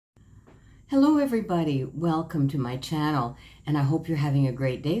Hello everybody, welcome to my channel, and I hope you're having a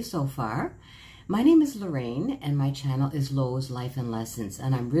great day so far. My name is Lorraine and my channel is Lo's Life and Lessons,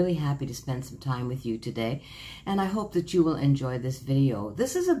 and I'm really happy to spend some time with you today, and I hope that you will enjoy this video.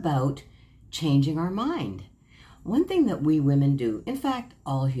 This is about changing our mind. One thing that we women do, in fact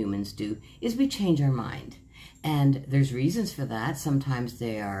all humans do, is we change our mind. And there's reasons for that. Sometimes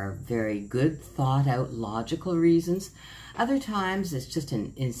they are very good, thought out, logical reasons. Other times it's just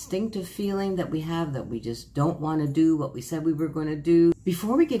an instinctive feeling that we have that we just don't want to do what we said we were going to do.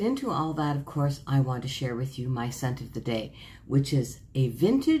 Before we get into all that, of course, I want to share with you my scent of the day, which is a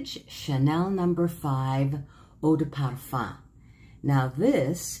vintage Chanel No. 5 Eau de Parfum. Now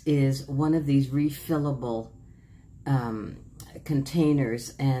this is one of these refillable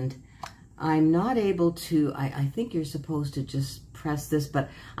containers, and I'm not able to, I think you're supposed to just press this, but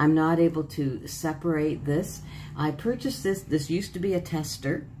I'm not able to separate this. I purchased this used to be a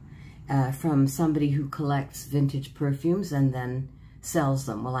tester from somebody who collects vintage perfumes and then sells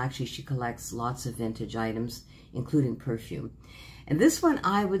them. Well, actually, she collects lots of vintage items, including perfume. And this one,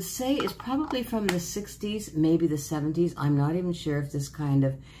 I would say, is probably from the 60s, maybe the 70s. I'm not even sure if this kind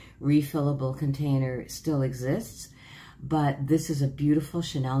of refillable container still exists. But this is a beautiful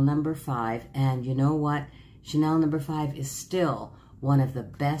Chanel No. 5, and you know what? Chanel No. 5 is still one of the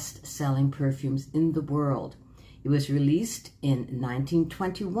best-selling perfumes in the world. It was released in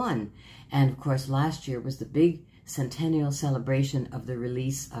 1921, and of course last year was the big centennial celebration of the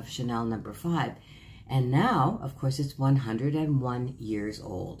release of Chanel No. 5. And now, of course, it's 101 years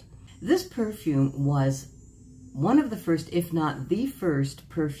old. This perfume was one of the first, if not the first,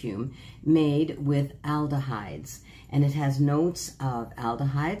 perfume made with aldehydes. And it has notes of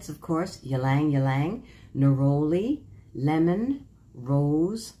aldehydes, of course, ylang ylang, neroli, lemon,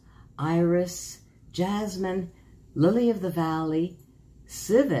 rose, iris, jasmine, lily of the valley,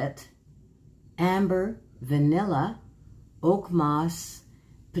 civet, amber, vanilla, oak moss,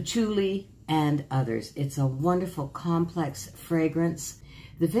 patchouli, and others. It's a wonderful, complex fragrance.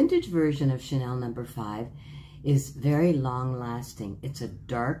 The vintage version of Chanel No. 5 is very long-lasting. It's a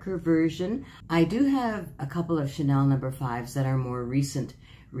darker version. I do have a couple of Chanel No. 5s that are more recent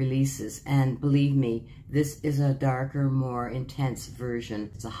releases, and believe me, this is a darker, more intense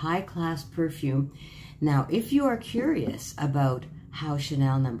version. It's a high-class perfume. Now, if you are curious about how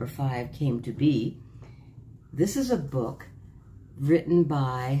Chanel No. 5 came to be, this is a book written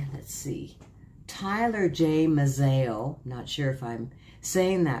by, let's see, Tyler J. Mazzeo. Not sure if I'm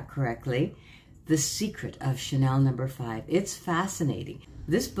saying that correctly. The Secret of Chanel No. 5. It's fascinating.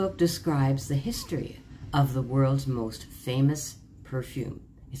 This book describes the history of the world's most famous perfume.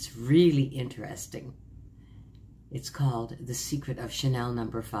 It's really interesting. It's called The Secret of Chanel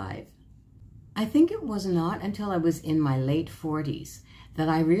No. 5. I think it was not until I was in my late 40s that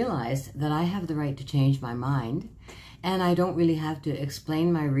I realized that I have the right to change my mind, and I don't really have to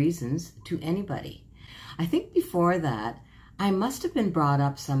explain my reasons to anybody. I think before that, I must have been brought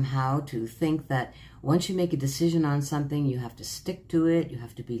up somehow to think that once you make a decision on something, you have to stick to it, you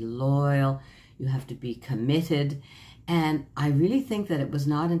have to be loyal, you have to be committed. And I really think that it was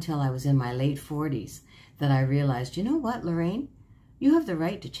not until I was in my late 40s that I realized, you know what, Lorraine? You have the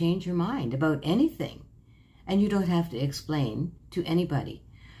right to change your mind about anything, and you don't have to explain to anybody.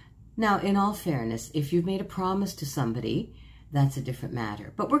 Now, in all fairness, if you've made a promise to somebody, that's a different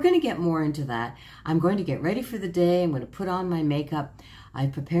matter. But we're going to get more into that. I'm going to get ready for the day. I'm going to put on my makeup.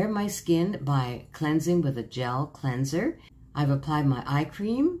 I've prepared my skin by cleansing with a gel cleanser. I've applied my eye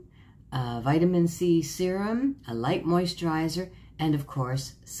cream, vitamin C serum, a light moisturizer, and of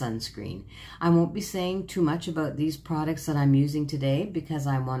course, sunscreen. I won't be saying too much about these products that I'm using today because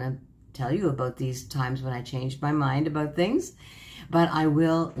I want to tell you about these times when I changed my mind about things. But I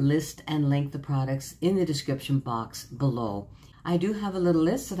will list and link the products in the description box below. I do have a little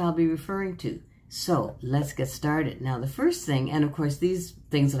list that I'll be referring to. So let's get started. Now the first thing, and of course these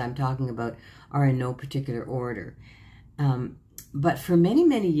things that I'm talking about are in no particular order. But for many,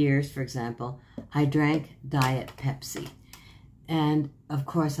 many years, for example, I drank Diet Pepsi. And of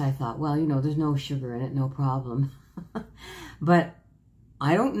course I thought, well, you know, there's no sugar in it, no problem. But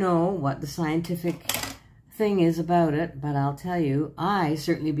I don't know what the scientific thing is about it, but I'll tell you, I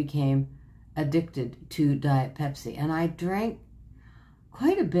certainly became addicted to Diet Pepsi, and I drank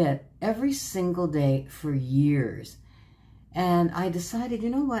quite a bit every single day for years. And I decided, you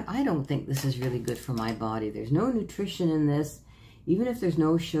know what, I don't think this is really good for my body. There's no nutrition in this, even if there's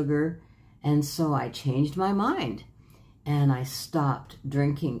no sugar. And so I changed my mind and I stopped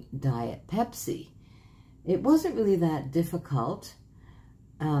drinking Diet Pepsi. It wasn't really that difficult.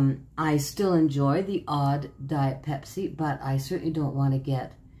 I still enjoy the odd Diet Pepsi, but I certainly don't want to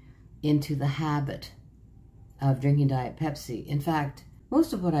get into the habit of drinking Diet Pepsi. In fact,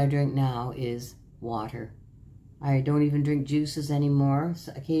 most of what I drink now is water. I don't even drink juices anymore.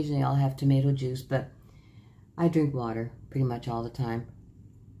 So occasionally I'll have tomato juice, but I drink water pretty much all the time.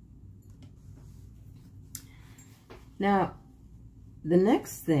 Now, the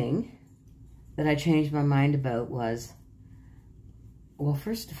next thing that I changed my mind about was, well,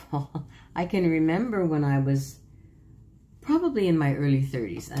 first of all, I can remember when I was probably in my early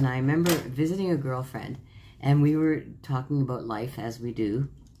 30s, and I remember visiting a girlfriend, and we were talking about life as we do.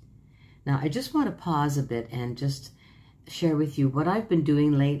 Now, I just want to pause a bit and just share with you what I've been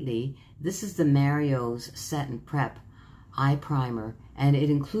doing lately. This is the Mario's Set and Prep Eye Primer, and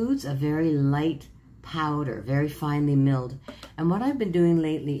it includes a very light powder, very finely milled. And what I've been doing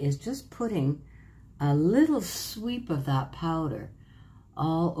lately is just putting a little sweep of that powder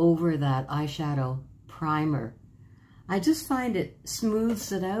all over that eyeshadow primer. I just find it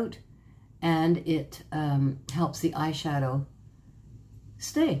smooths it out, and it helps the eyeshadow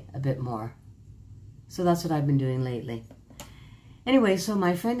stay a bit more. So that's what I've been doing lately. Anyway, so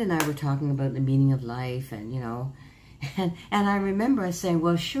my friend and I were talking about the meaning of life, and, you know, and I remember us saying,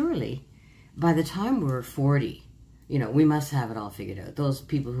 well, surely by the time we're 40, you know, we must have it all figured out. Those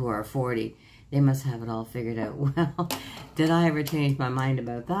people who are 40, they must have it all figured out. Well, did I ever change my mind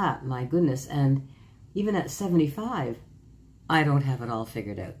about that? My goodness. And even at 75, I don't have it all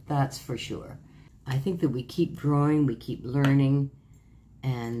figured out. That's for sure. I think that we keep growing, we keep learning,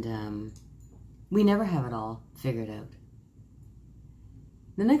 and we never have it all figured out.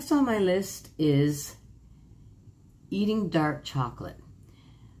 The next on my list is eating dark chocolate.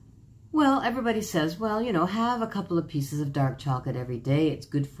 Well, everybody says, well, you know, have a couple of pieces of dark chocolate every day. It's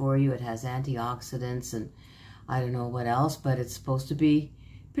good for you. It has antioxidants and I don't know what else, but it's supposed to be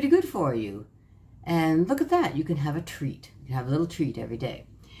pretty good for you. And look at that. You can have a treat. You can have a little treat every day.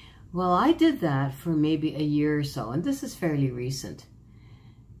 Well, I did that for maybe a year or so, and this is fairly recent.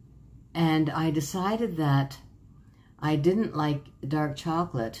 And I decided that I didn't like dark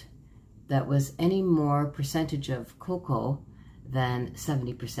chocolate that was any more percentage of cocoa than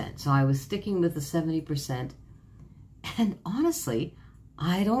 70%. So I was sticking with the 70%. And honestly,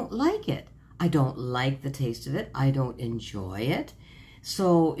 I don't like it. I don't like the taste of it. I don't enjoy it.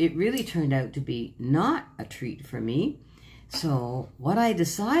 So it really turned out to be not a treat for me. So what I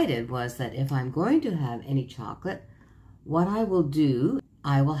decided was that if I'm going to have any chocolate, what I will do,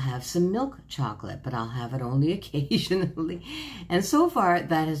 I will have some milk chocolate, but I'll have it only occasionally. And so far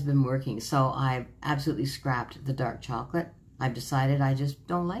that has been working. So I've absolutely scrapped the dark chocolate. I've decided I just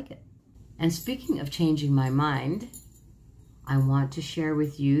don't like it. And speaking of changing my mind, I want to share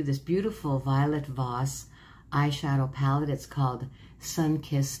with you this beautiful Violet Voss eyeshadow palette. It's called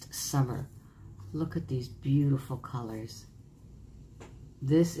Sun-Kissed Summer. Look at these beautiful colors.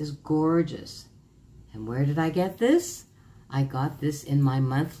 This is gorgeous. And where did I get this? I got this in my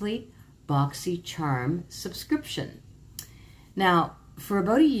monthly BoxyCharm subscription. Now, for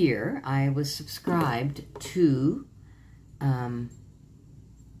about a year, I was subscribed to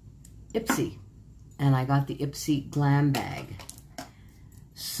Ipsy, and I got the Ipsy Glam Bag.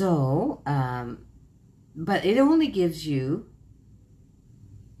 So, but it only gives you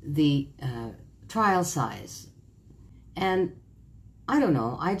the trial size, and I don't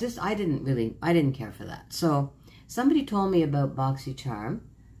know, I didn't care for that. So somebody told me about BoxyCharm,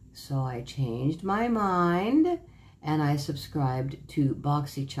 so I changed my mind and I subscribed to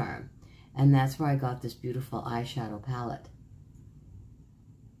BoxyCharm, and that's where I got this beautiful eyeshadow palette.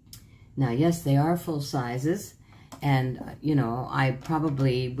 Now, yes, they are full sizes, and, you know, I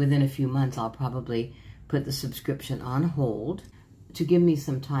probably, within a few months, I'll probably put the subscription on hold to give me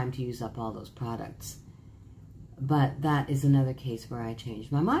some time to use up all those products. But that is another case where I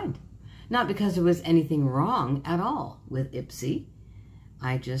changed my mind. Not because there was anything wrong at all with Ipsy.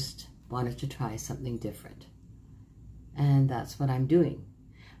 I just wanted to try something different. And that's what I'm doing.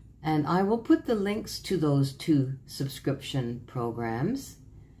 And I will put the links to those two subscription programs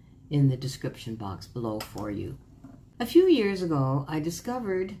in the description box below for you. A few years ago, I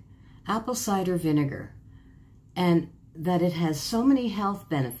discovered apple cider vinegar, and that it has so many health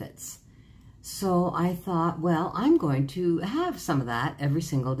benefits. So I thought, well, I'm going to have some of that every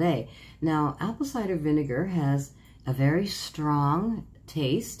single day. Now, apple cider vinegar has a very strong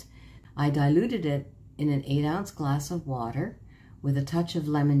taste. I diluted it in an 8-ounce glass of water with a touch of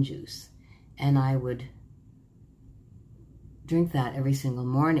lemon juice, and I would drink that every single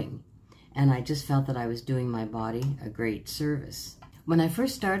morning. And I just felt that I was doing my body a great service. When I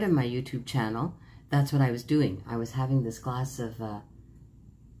first started my YouTube channel, that's what I was doing. I was having this glass of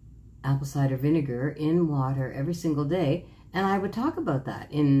apple cider vinegar in water every single day, and I would talk about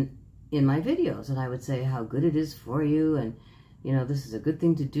that in in my videos, and I would say how good it is for you, and you know, this is a good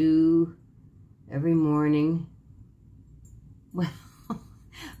thing to do every morning.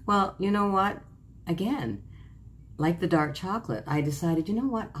 Well, you know what? Again, like the dark chocolate, I decided, you know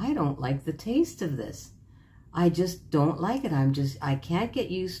what? I don't like the taste of this. I just don't like it. I can't get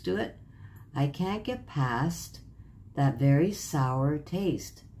used to it. I can't get past that very sour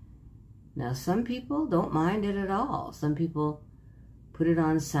taste. Now, some people don't mind it at all. Some people put it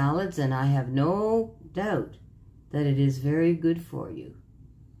on salads, and I have no doubt that it is very good for you.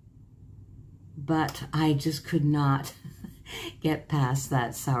 But I just could not get past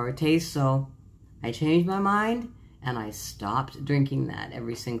that sour taste, so I changed my mind and I stopped drinking that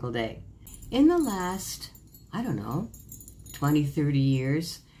every single day. In the last, I don't know, 20, 30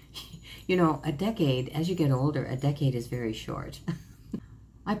 years, you know, a decade, as you get older, a decade is very short.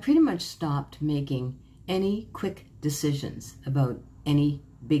 I pretty much stopped making any quick decisions about any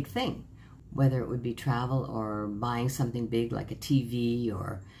big thing, whether it would be travel or buying something big like a TV,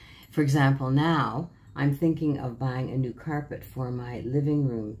 or, for example, now I'm thinking of buying a new carpet for my living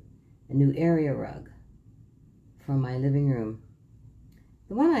room, a new area rug for my living room.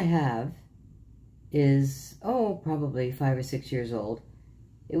 The one I have is, oh, probably 5 or 6 years old.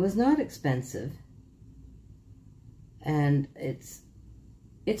 It was not expensive, and it's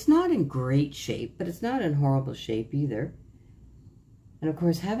not in great shape, but it's not in horrible shape either. And of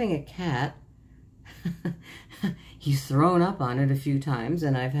course, having a cat, he's thrown up on it a few times,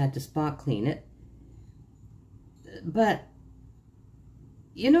 and I've had to spot clean it. But,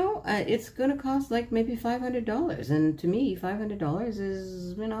 you know, it's going to cost like maybe $500. And to me, $500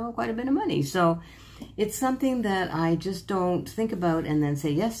 is, you know, quite a bit of money. So it's something that I just don't think about and then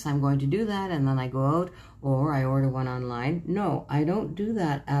say, yes, I'm going to do that. And then I go out or I order one online. No, I don't do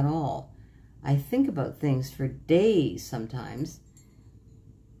that at all. I think about things for days sometimes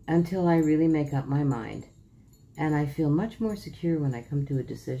until I really make up my mind. And I feel much more secure when I come to a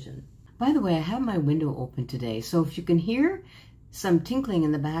decision. By the way, I have my window open today, so if you can hear some tinkling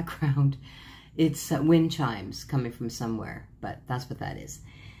in the background, it's wind chimes coming from somewhere, but that's what that is.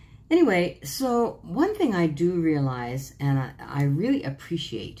 Anyway, so one thing I do realize, and I really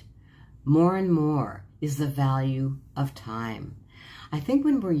appreciate more and more, is the value of time. I think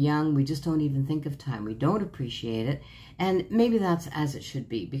when we're young, we just don't even think of time. We don't appreciate it, and maybe that's as it should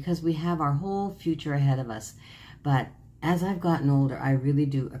be, because we have our whole future ahead of us. But as I've gotten older, I really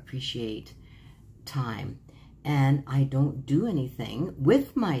do appreciate time. And I don't do anything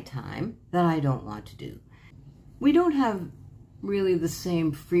with my time that I don't want to do. We don't have really the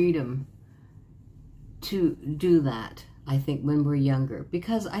same freedom to do that, I think, when we're younger.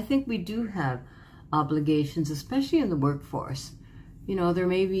 Because I think we do have obligations, especially in the workforce. You know, there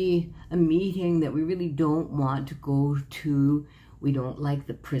may be a meeting that we really don't want to go to. We don't like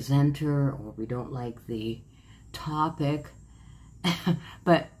the presenter, or we don't like the topic.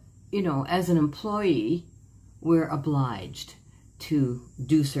 But, you know, as an employee, we're obliged to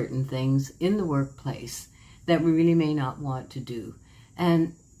do certain things in the workplace that we really may not want to do.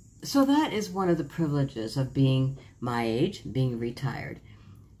 And so that is one of the privileges of being my age, being retired.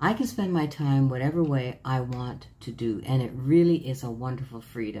 I can spend my time whatever way I want to do, and it really is a wonderful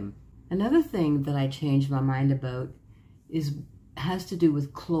freedom. Another thing that I changed my mind about has to do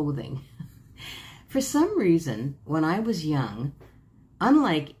with clothing. For some reason, when I was young,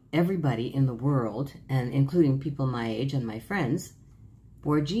 unlike everybody in the world, and including people my age and my friends,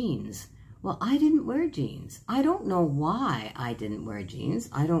 wore jeans. Well, I didn't wear jeans. I don't know why I didn't wear jeans.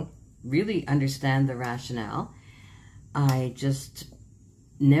 I don't really understand the rationale. I just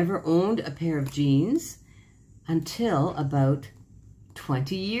never owned a pair of jeans until about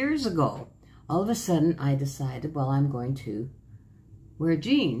 20 years ago. All of a sudden, I decided, well, I'm going to wear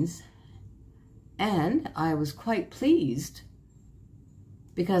jeans. And I was quite pleased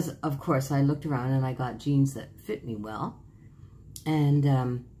because, of course, I looked around and I got jeans that fit me well.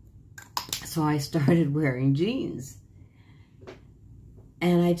 And so I started wearing jeans.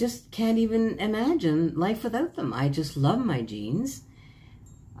 And I just can't even imagine life without them. I just love my jeans.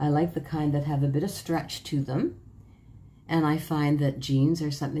 I like the kind that have a bit of stretch to them. And I find that jeans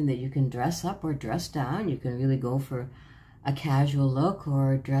are something that you can dress up or dress down. You can really go for a casual look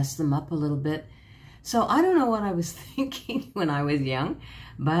or dress them up a little bit. So I don't know what I was thinking when I was young,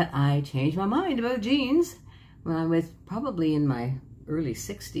 but I changed my mind about jeans when I was probably in my early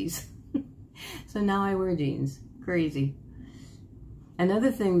 60s. So now I wear jeans. Crazy.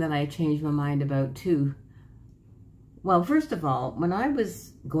 Another thing that I changed my mind about too, well, first of all, when I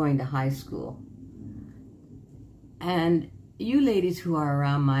was going to high school, and you ladies who are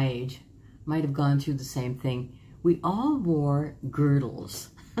around my age might have gone through the same thing, we all wore girdles.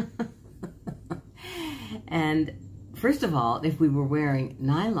 And first of all, if we were wearing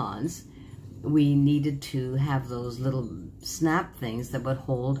nylons, we needed to have those little snap things that would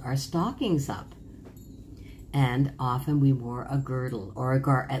hold our stockings up. And often we wore a girdle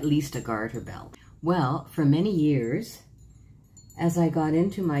or at least a garter belt. Well, for many years, as I got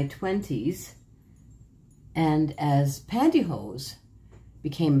into my 20s and as pantyhose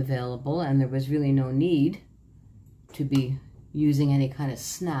became available and there was really no need to be using any kind of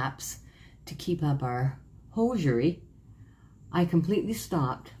snaps to keep up our hosiery, I completely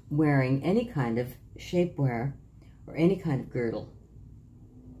stopped wearing any kind of shapewear or any kind of girdle.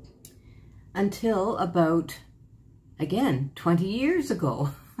 Until about, again, 20 years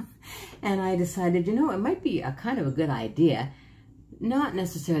ago. And I decided, you know, it might be a kind of a good idea, not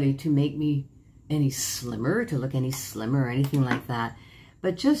necessarily to make me any slimmer, to look any slimmer or anything like that,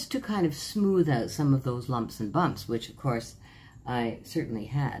 but just to kind of smooth out some of those lumps and bumps, which of course I certainly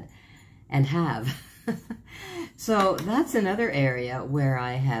had and have. So that's another area where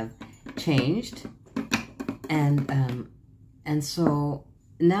I have changed. And so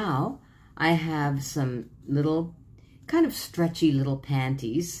now I have some little kind of stretchy little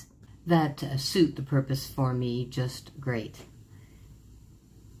panties that suit the purpose for me just great.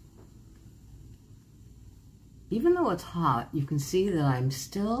 Even though it's hot, you can see that I'm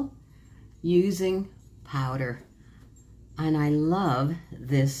still using powder. And I love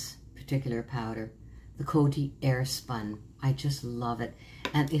this particular powder, the Coty Air Spun. I just love it.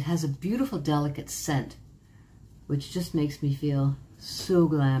 And it has a beautiful, delicate scent, which just makes me feel so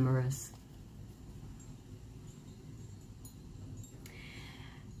glamorous.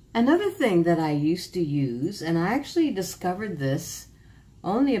 Another thing that I used to use, and I actually discovered this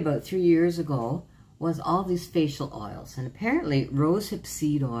only about 3 years ago, was all these facial oils. And apparently rosehip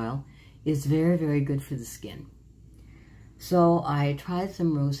seed oil is very, very good for the skin. So I tried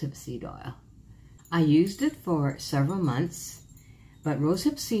some rosehip seed oil. I used it for several months, but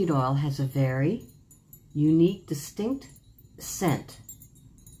rosehip seed oil has a very unique, distinct scent,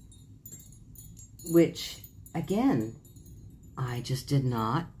 which, again, I just did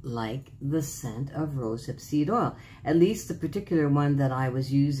not like the scent of rosehip seed oil, at least the particular one that I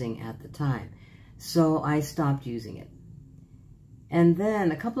was using at the time. So I stopped using it. And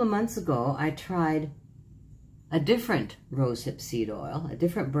then a couple of months ago, I tried a different rosehip seed oil, a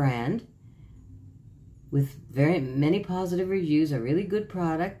different brand, with very many positive reviews, a really good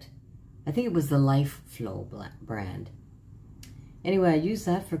product. I think it was the Life Flow brand. Anyway, I used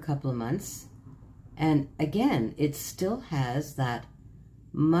that for a couple of months. And again, it still has that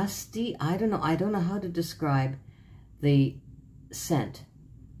musty, I don't know how to describe the scent,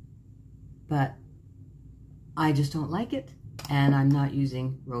 but I just don't like it. And I'm not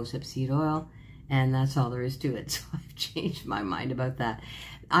using rosehip seed oil, and that's all there is to it. So I've changed my mind about that.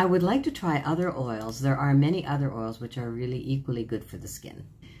 I would like to try other oils. There are many other oils which are really equally good for the skin.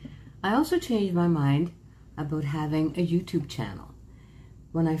 I also changed my mind about having a YouTube channel.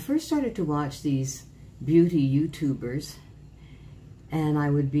 When I first started to watch these beauty YouTubers, and I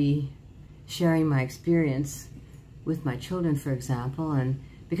would be sharing my experience with my children, for example, and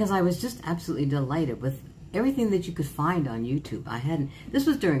because I was just absolutely delighted with everything that you could find on YouTube. This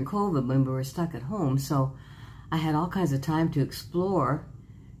was during COVID when we were stuck at home, so I had all kinds of time to explore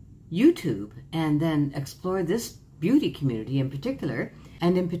YouTube and then explore this beauty community in particular,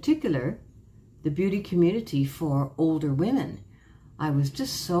 and in particular, the beauty community for older women. I was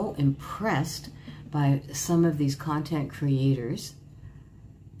just so impressed by some of these content creators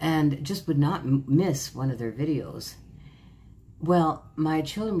and just would not miss one of their videos. Well, my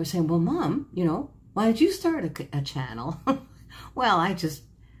children were saying, well, Mom, you know, why did you start a channel? Well, I just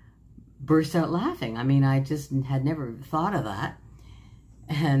burst out laughing. I mean, I just had never thought of that.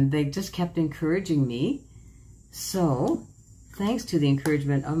 And they just kept encouraging me. So, thanks to the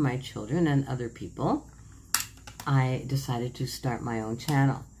encouragement of my children and other people, I decided to start my own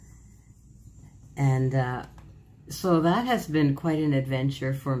channel. And so that has been quite an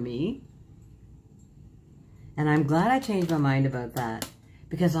adventure for me. And I'm glad I changed my mind about that,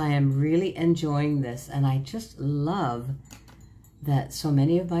 because I am really enjoying this. And I just love that so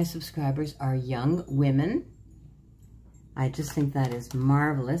many of my subscribers are young women. I just think that is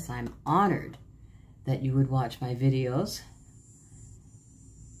marvelous. I'm honored that you would watch my videos.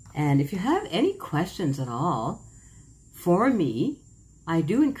 And if you have any questions at all for me, I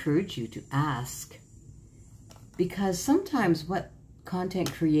do encourage you to ask, because sometimes what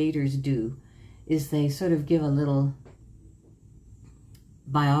content creators do is they sort of give a little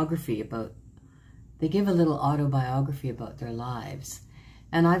biography about, they give a little autobiography about their lives.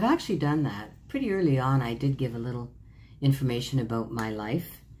 And I've actually done that. Pretty early on, I did give a little information about my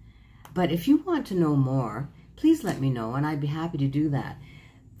life. But if you want to know more, please let me know, and I'd be happy to do that.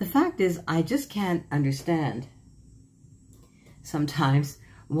 The fact is, I just can't understand sometimes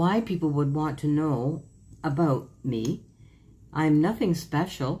why people would want to know about me. I'm nothing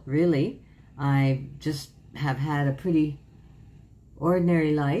special, really. I just have had a pretty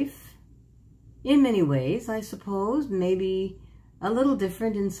ordinary life. In many ways, I suppose. Maybe a little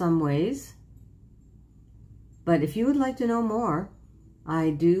different in some ways. But if you would like to know more,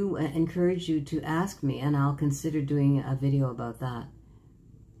 I do encourage you to ask me, and I'll consider doing a video about that.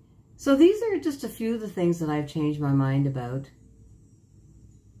 So these are just a few of the things that I've changed my mind about.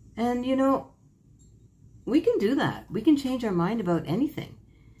 And you know, we can do that. We can change our mind about anything.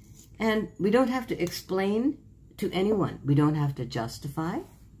 And we don't have to explain to anyone. We don't have to justify.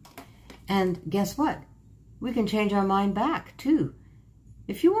 And guess what? We can change our mind back too.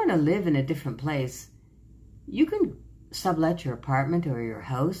 If you want to live in a different place, you can sublet your apartment or your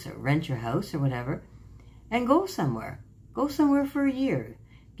house or rent your house or whatever and go somewhere. Go somewhere for a year.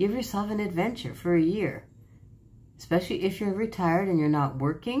 Give yourself an adventure for a year. Especially if you're retired and you're not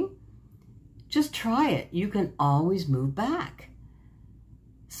working, just try it. You can always move back.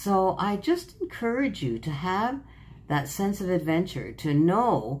 So I just encourage you to have that sense of adventure, to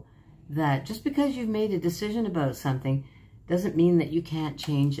know that just because you've made a decision about something doesn't mean that you can't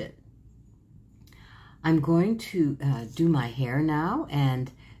change it. I'm going to do my hair now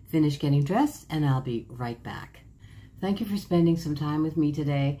and finish getting dressed, and I'll be right back. Thank you for spending some time with me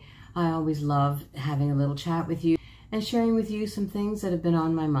today. I always love having a little chat with you and sharing with you some things that have been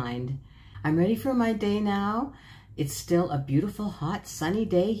on my mind. I'm ready for my day now. It's still a beautiful, hot, sunny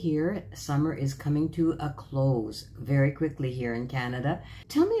day here. Summer is coming to a close very quickly here in Canada.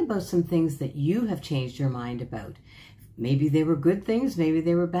 Tell me about some things that you have changed your mind about. Maybe they were good things, maybe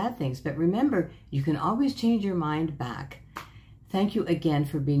they were bad things, but remember, you can always change your mind back. Thank you again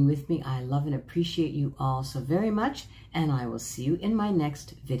for being with me. I love and appreciate you all so very much, and I will see you in my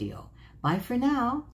next video. Bye for now.